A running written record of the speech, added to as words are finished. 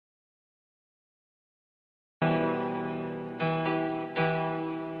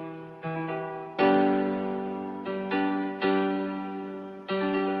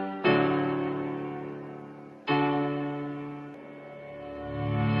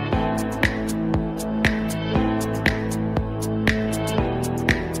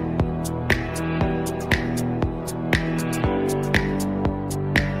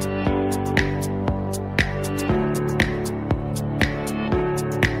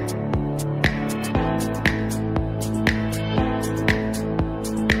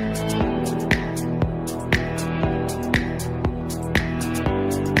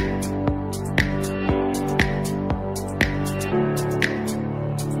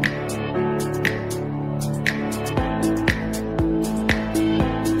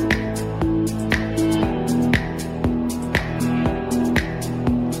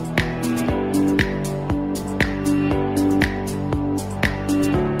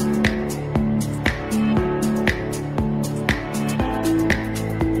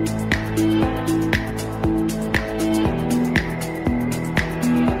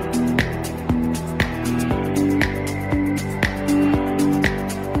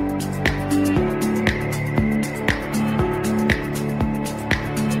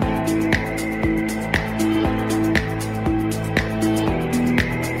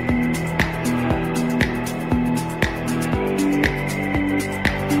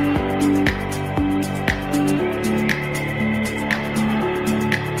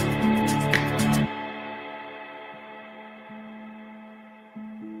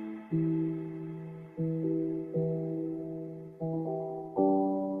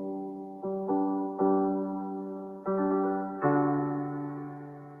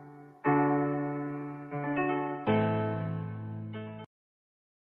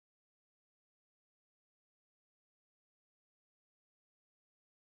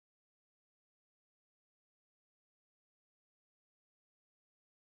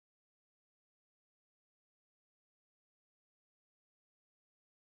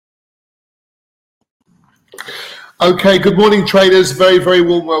Okay, good morning, traders. Very, very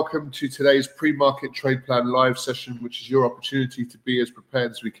warm welcome to today's pre-market trade plan live session, which is your opportunity to be as prepared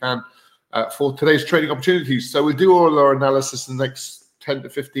as we can for today's trading opportunities. So we'll do all our analysis in the next 10 to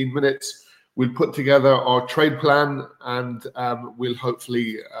 15 minutes. We'll put together our trade plan and we'll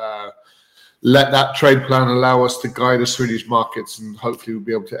hopefully let that trade plan allow us to guide us through these markets, and hopefully we'll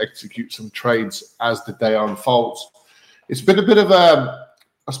be able to execute some trades as the day unfolds. It's been a bit of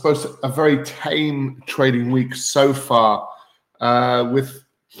I suppose, a very tame trading week so far, with,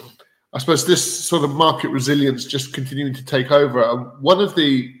 I suppose, this sort of market resilience just continuing to take over. One of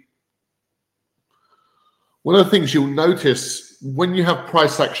the things you'll notice when you have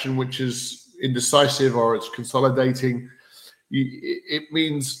price action which is indecisive or it's consolidating, it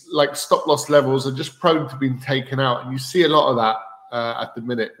means like stop loss levels are just prone to being taken out, and you see a lot of that at the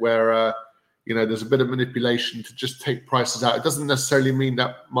minute where there's a bit of manipulation to just take prices out. It doesn't necessarily mean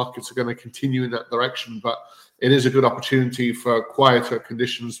that markets are going to continue in that direction, but it is a good opportunity for quieter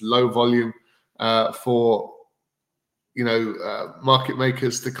conditions, low volume, for market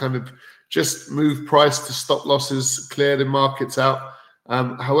makers to kind of just move price to stop losses, clear the markets out.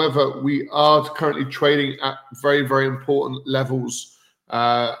 However, we are currently trading at very, very important levels,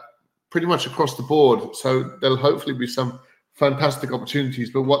 pretty much across the board. So there'll hopefully be some fantastic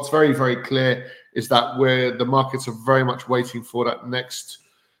opportunities, but what's very, very clear is that where the markets are very much waiting for that next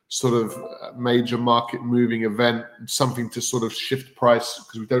sort of major market moving event, something to sort of shift price,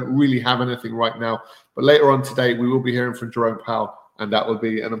 because we don't really have anything right now. But later on today, we will be hearing from Jerome Powell, and that will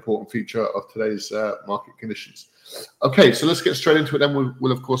be an important feature of today's market conditions. Okay, so let's get straight into it then.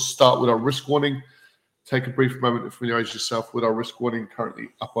 We'll of course start with our risk warning. Take a brief moment to familiarize yourself with our risk warning currently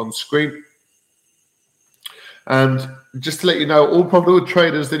up on screen. And just to let you know, all profitable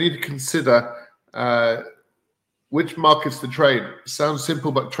traders, they need to consider which markets to trade. Sounds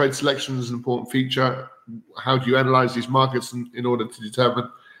simple, but trade selection is an important feature. How do you analyze these markets in order to determine,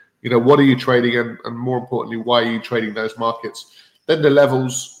 what are you trading, and more importantly, why are you trading those markets? Then the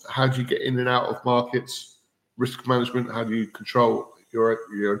levels, how do you get in and out of markets? Risk management, how do you control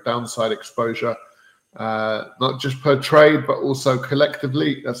your downside exposure? Not just per trade, but also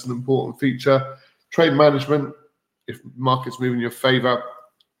collectively. That's an important feature. Trade management, if markets move in your favor,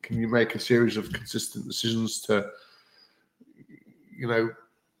 can you make a series of consistent decisions to,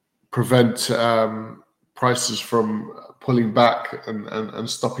 prevent prices from pulling back and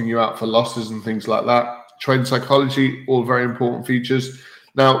stopping you out for losses and things like that? Trade psychology, all very important features.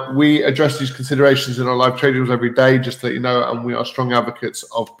 Now, we address these considerations in our live trading rooms every day, just to let you know, and we are strong advocates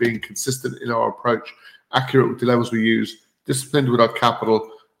of being consistent in our approach, accurate with the levels we use, disciplined with our capital,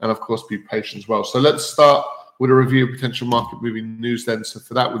 and of course be patient as well. So let's start with a review of potential market moving news then. So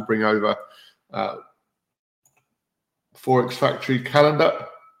for that, we'll bring over Forex Factory calendar,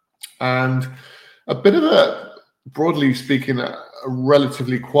 and a bit of a, broadly speaking, a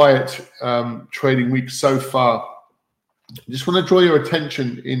relatively quiet trading week so far. I just want to draw your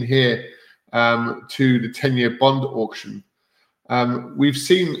attention in here to the 10-year bond auction. We've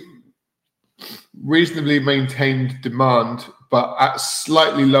seen reasonably maintained demand, but at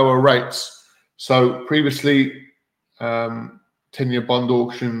slightly lower rates. So previously, 10-year bond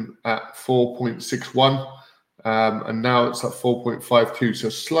auction at 4.61, and now it's at 4.52. So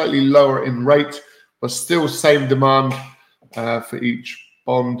slightly lower in rate, but still same demand for each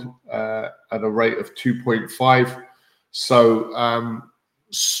bond at a rate of 2.5. So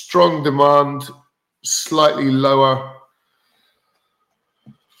strong demand, slightly lower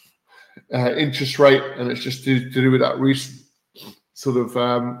interest rate, and it's just to do with that recent sort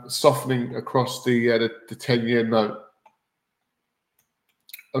of softening across the 10-year note.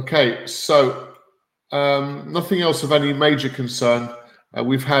 Okay, so nothing else of any major concern.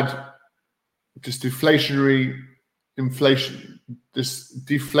 We've had this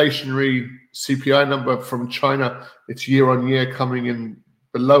deflationary CPI number from China. It's year on year coming in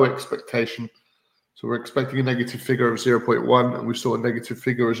below expectation. So we're expecting a negative figure of 0.1, and we saw a negative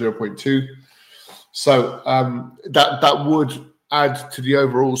figure of 0.2. So that would add to the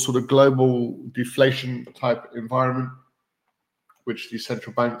overall sort of global deflation type environment, which the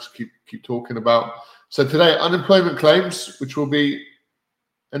central banks keep talking about. So today, unemployment claims, which will be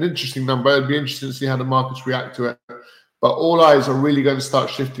an interesting number. It'll be interesting to see how the markets react to it. But all eyes are really going to start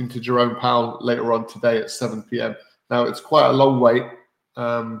shifting to Jerome Powell later on today at 7 p.m. Now, it's quite a long wait.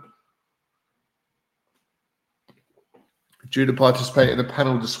 Due to participate in a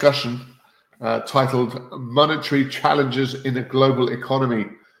panel discussion titled Monetary Challenges in a Global Economy,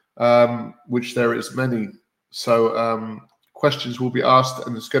 which there is many. So questions will be asked,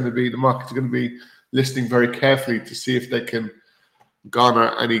 and the markets are going to be listening very carefully to see if they can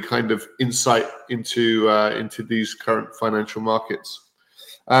garner any kind of insight into these current financial markets.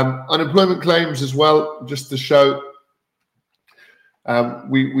 Unemployment claims as well, just to show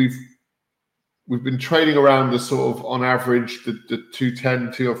we've been trading around the sort of, on average, the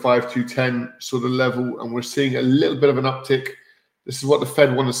 210, 205, 210 sort of level, and we're seeing a little bit of an uptick. This is what the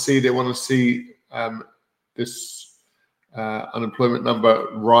Fed want to see. They want to see this unemployment number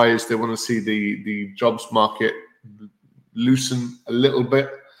rise. They want to see the jobs market loosen a little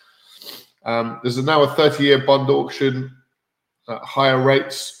bit. There's now a 30-year bond auction at higher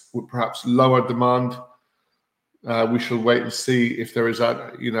rates with perhaps lower demand. We shall wait and see if there is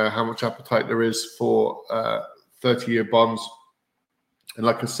how much appetite there is for 30-year bonds. And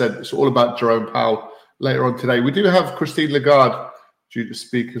like I said, it's all about Jerome Powell later on today. We do have Christine Lagarde due to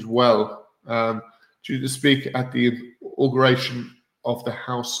speak as well, due to speak at the inauguration of the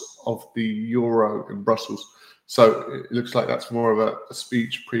House of the Euro in Brussels. So it looks like that's more of a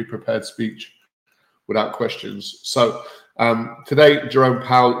speech, pre-prepared speech without questions. So today, Jerome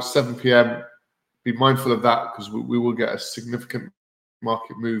Powell at 7 p.m. Be mindful of that, because we will get a significant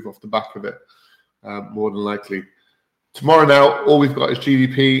market move off the back of it, more than likely. Tomorrow now, all we've got is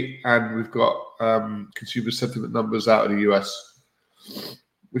GDP, and we've got consumer sentiment numbers out of the US,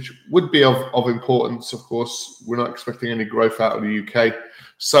 which would be of importance, of course. We're not expecting any growth out of the UK.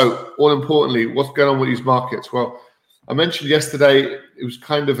 So, all importantly, what's going on with these markets? Well, I mentioned yesterday it was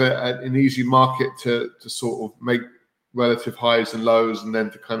kind of an easy market to sort of make relative highs and lows and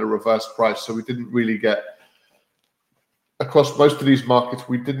then to kind of reverse price. So we didn't really get, across most of these markets,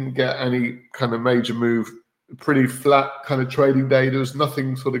 we didn't get any kind of major move. Pretty flat kind of trading day. There was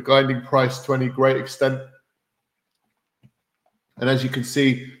nothing sort of guiding price to any great extent. And as you can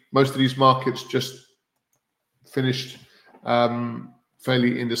see, most of these markets just finished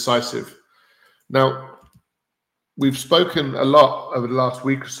fairly indecisive. Now, we've spoken a lot over the last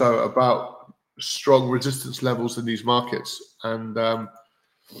week or so about strong resistance levels in these markets. And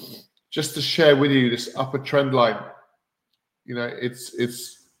just to share with you this upper trend line,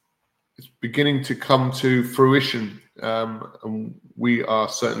 it's beginning to come to fruition. And we are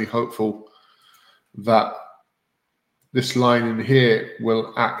certainly hopeful that this line in here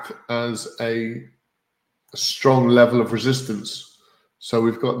will act as a strong level of resistance. So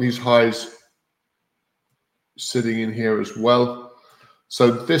we've got these highs sitting in here as well.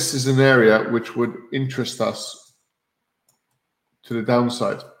 So this is an area which would interest us to the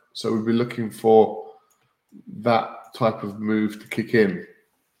downside. So we'll be looking for that type of move to kick in.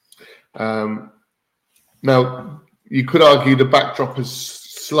 Now, you could argue the backdrop has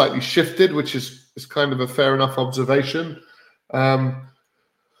slightly shifted, which is kind of a fair enough observation.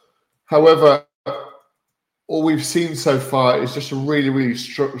 However, all we've seen so far is just a really, really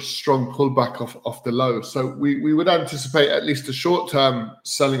strong pullback off the low. So we would anticipate at least a short-term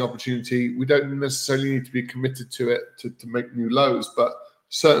selling opportunity. We don't necessarily need to be committed to it to make new lows, but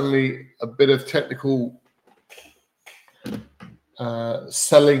certainly a bit of technical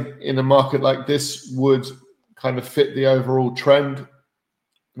selling in a market like this would kind of fit the overall trend.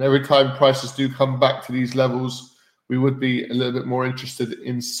 And every time prices do come back to these levels, we would be a little bit more interested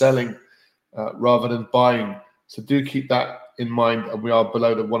in selling rather than buying. So do keep that in mind. And we are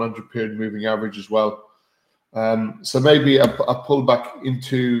below the 100 period moving average as well. So maybe a pullback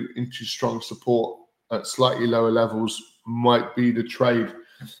into strong support at slightly lower levels might be the trade.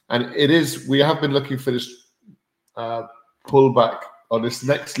 And we have been looking for this pullback on this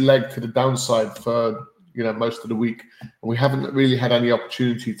next leg to the downside for most of the week, and we haven't really had any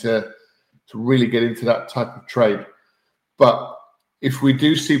opportunity to really get into that type of trade. But if we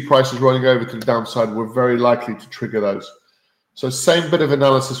do see prices rolling over to the downside, we're very likely to trigger those. So same bit of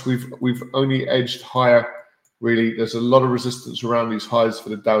analysis. We've only edged higher. Really, there's a lot of resistance around these highs for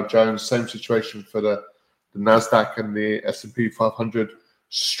the Dow Jones. Same situation for the Nasdaq and the S&P 500.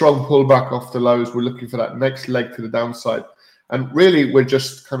 Strong pullback off the lows. We're looking for that next leg to the downside. And really, we're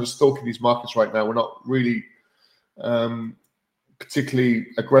just kind of stalking these markets right now. We're not really particularly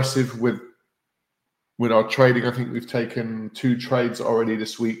aggressive with our trading. I think we've taken 2 trades already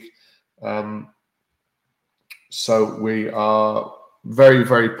this week. So we are very,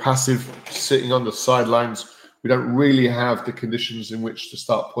 very passive, sitting on the sidelines. We don't really have the conditions in which to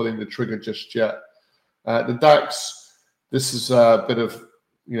start pulling the trigger just yet. The DAX, this is a bit of,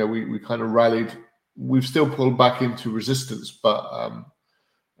 we kind of rallied. We've still pulled back into resistance, but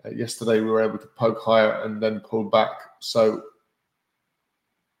yesterday we were able to poke higher and then pull back. So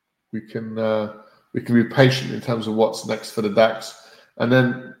we can be patient in terms of what's next for the DAX. And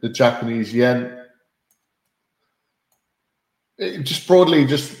then the Japanese yen. Just broadly,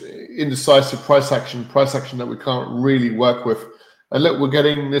 just indecisive price action that we can't really work with. And look, we're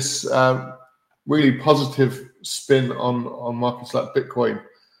getting this really positive spin on markets like Bitcoin.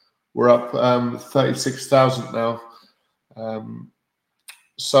 We're up 36,000 now.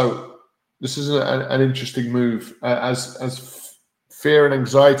 So this is an interesting move. As fear and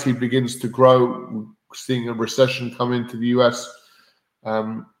anxiety begins to grow, we're seeing a recession come into the US.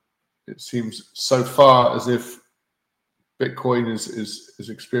 It seems so far as if Bitcoin is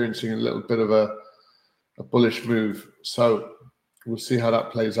experiencing a little bit of a bullish move. So we'll see how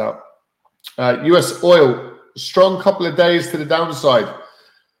that plays out. US oil, strong couple of days to the downside.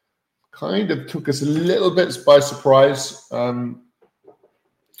 Kind of took us a little bit by surprise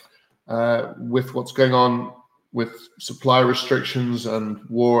with what's going on with supply restrictions and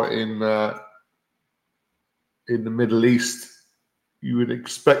war in the Middle East. You would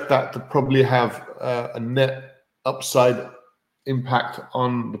expect that to probably have a net upside impact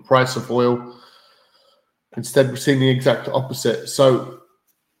on the price of oil. Instead, we're seeing the exact opposite. So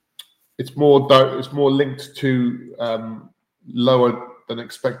it's more linked to lower than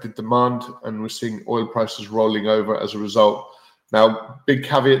expected demand, and we're seeing oil prices rolling over as a result. Now, big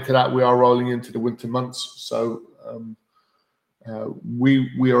caveat to that: we are rolling into the winter months, so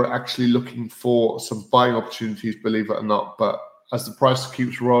we are actually looking for some buying opportunities, believe it or not. But as the price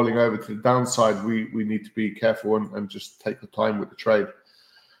keeps rolling over to the downside, we need to be careful and just take the time with the trade.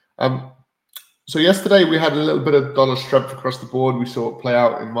 So yesterday we had a little bit of dollar strength across the board. We saw it play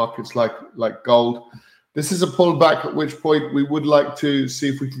out in markets like gold. This is a pullback, at which point we would like to see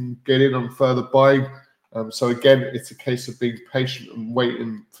if we can get in on further buying. So again, it's a case of being patient and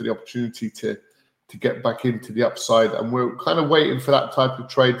waiting for the opportunity to get back into the upside. And we're kind of waiting for that type of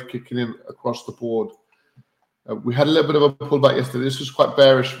trade to kick in across the board. We had a little bit of a pullback yesterday. This was quite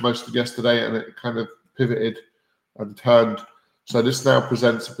bearish most of yesterday, and it kind of pivoted and turned. So this now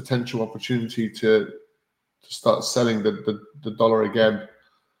presents a potential opportunity to start selling the dollar again.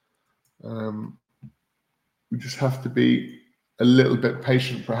 We just have to be a little bit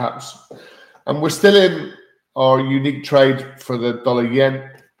patient, perhaps. And we're still in our unique trade for the dollar yen.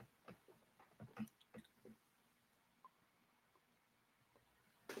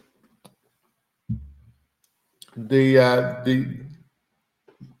 The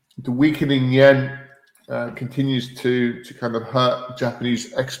weakening yen continues to kind of hurt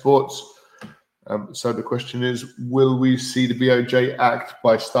Japanese exports. So the question is, will we see the BOJ act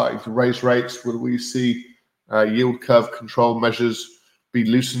by starting to raise rates? Will we see yield curve control measures be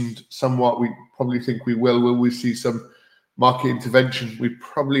loosened somewhat? We probably think we will. Will we see some market intervention? We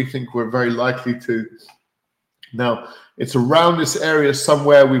probably think we're very likely to. Now, it's around this area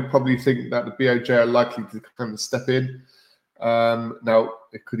somewhere we probably think that the BOJ are likely to kind of step in. Now,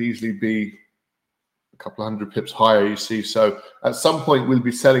 it could easily be a couple of hundred pips higher, you see. So at some point, we'll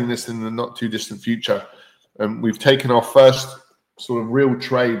be selling this in the not too distant future. We've taken our first sort of real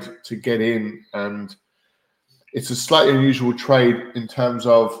trade to get in, and it's a slightly unusual trade in terms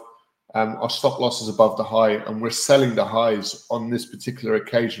of our stop loss is above the high, and we're selling the highs on this particular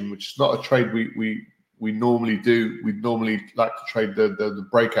occasion, which is not a trade we normally do. We'd normally like to trade the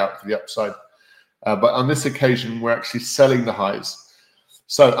breakout to the upside. But on this occasion, we're actually selling the highs.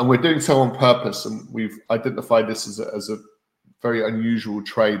 So, and we're doing so on purpose, and we've identified this as a very unusual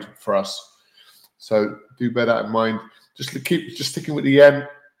trade for us. So do bear that in mind. Just sticking with the yen.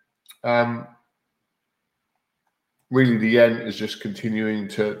 Really, the yen is just continuing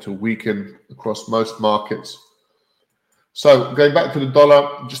to weaken across most markets. So going back to the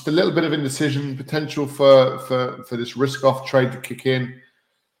dollar, just a little bit of indecision, potential for this risk-off trade to kick in.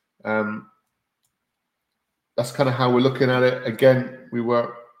 That's kind of how we're looking at it. Again,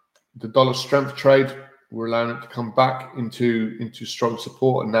 the dollar strength trade, we're allowing it to come back into strong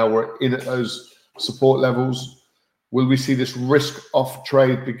support, and now we're in at those support levels. Will we see this risk-off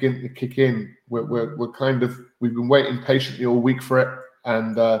trade begin to kick in? We've been waiting patiently all week for it,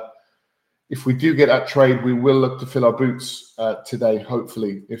 and if we do get that trade, we will look to fill our boots today,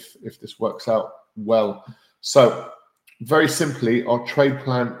 hopefully, if this works out well. So very simply, our trade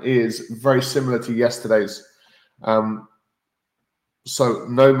plan is very similar to yesterday's. So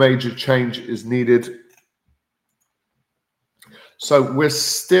no major change is needed. So we're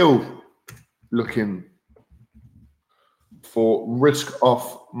still looking for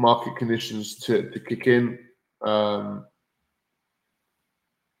risk-off market conditions to kick in.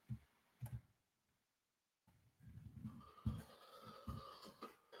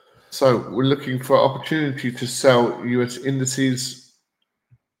 So we're looking for opportunity to sell US indices.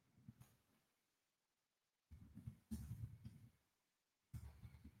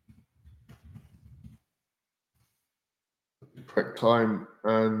 Correct time,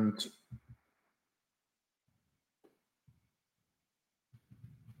 and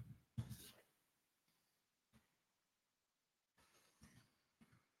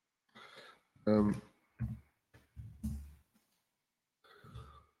Um,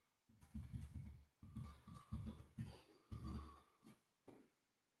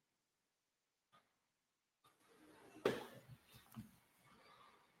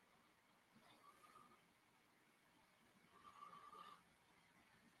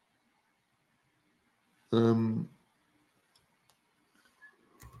 um,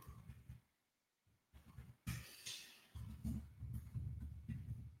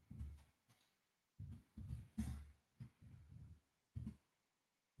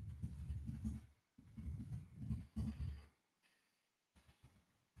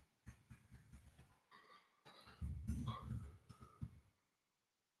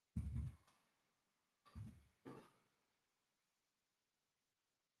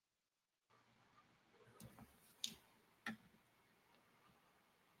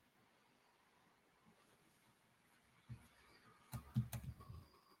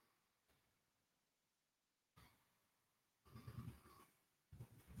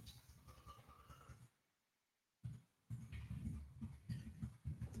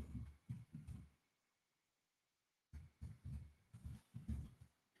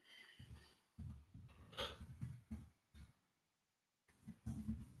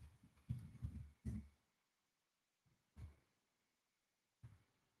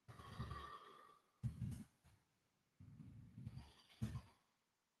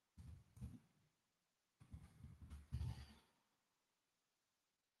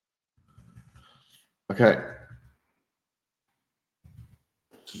 okay.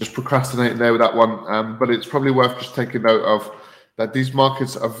 So just procrastinating there with that one, but it's probably worth just taking note of that these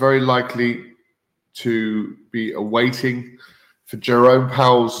markets are very likely to be awaiting for Jerome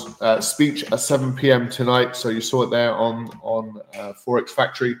Powell's speech at 7 p.m. tonight. So you saw it there on Forex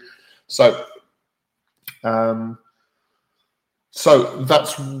Factory. So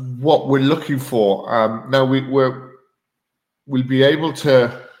that's what we're looking for. Now we'll be able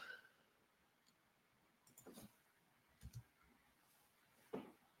to.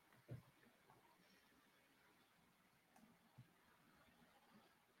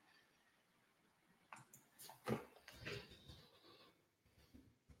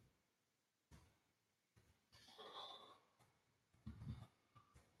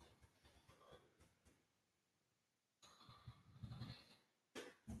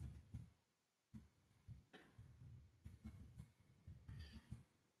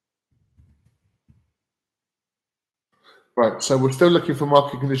 Right, so we're still looking for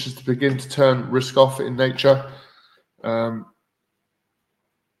market conditions to begin to turn risk off in nature.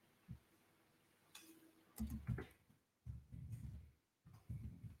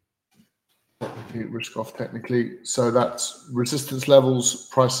 Risk off technically. So that's resistance levels,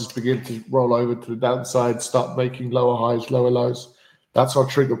 prices begin to roll over to the downside, start making lower highs, lower lows. That's our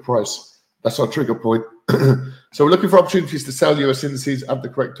trigger price. That's our trigger point. So we're looking for opportunities to sell US indices at the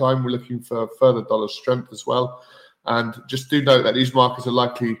correct time. We're looking for further dollar strength as well. And just do note that these markets are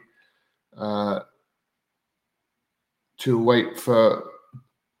likely to wait for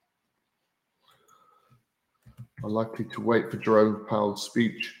Jerome Powell's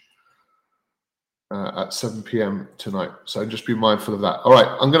speech at 7 p.m. tonight. So just be mindful of that. All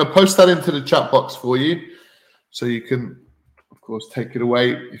right, I'm going to post that into the chat box for you, so you can, of course, take it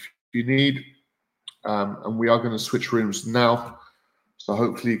away if you need. And we are going to switch rooms now, so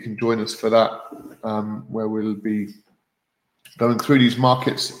hopefully you can join us for that, where we'll be going through these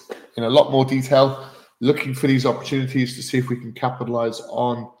markets in a lot more detail, looking for these opportunities to see if we can capitalize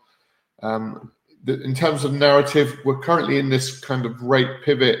on. In terms of narrative, we're currently in this kind of rate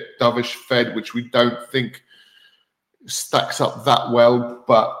pivot, dovish Fed, which we don't think stacks up that well,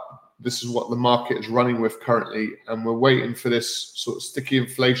 but this is what the market is running with currently, and we're waiting for this sort of sticky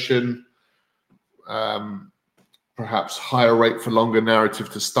inflation, perhaps higher rate for longer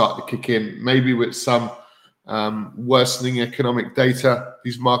narrative to start to kick in. Maybe with some worsening economic data,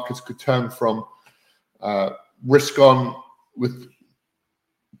 these markets could turn from risk on with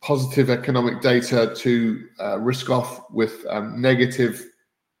positive economic data to risk off with negative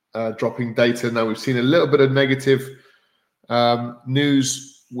dropping data. Now we've seen a little bit of negative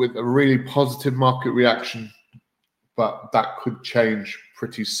news with a really positive market reaction, but that could change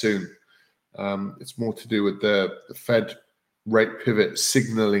pretty soon. It's more to do with the Fed rate pivot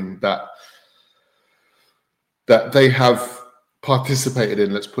signaling that they have participated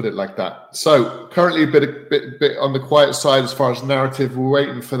in, let's put it like that. So currently a bit on the quiet side as far as narrative. We're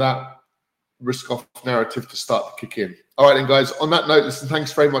waiting for that risk off narrative to start to kick in. All right, then guys, on that note, listen,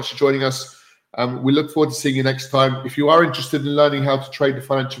 thanks very much for joining us. We look forward to seeing you next time. If you are interested in learning how to trade the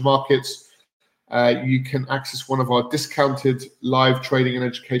financial markets you can access one of our discounted live trading and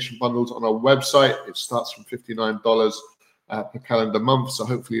education bundles on our website. It starts from $59 per calendar month. So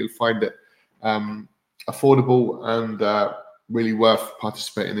hopefully you'll find it affordable and really worth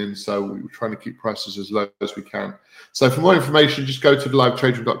participating in. So we're trying to keep prices as low as we can. So for more information, just go to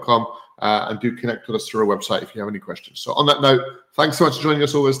thelivetraderoom.com and do connect with us through our website if you have any questions. So on that note, thanks so much for joining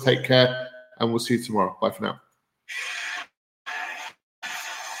us always. Take care, and we'll see you tomorrow. Bye for now.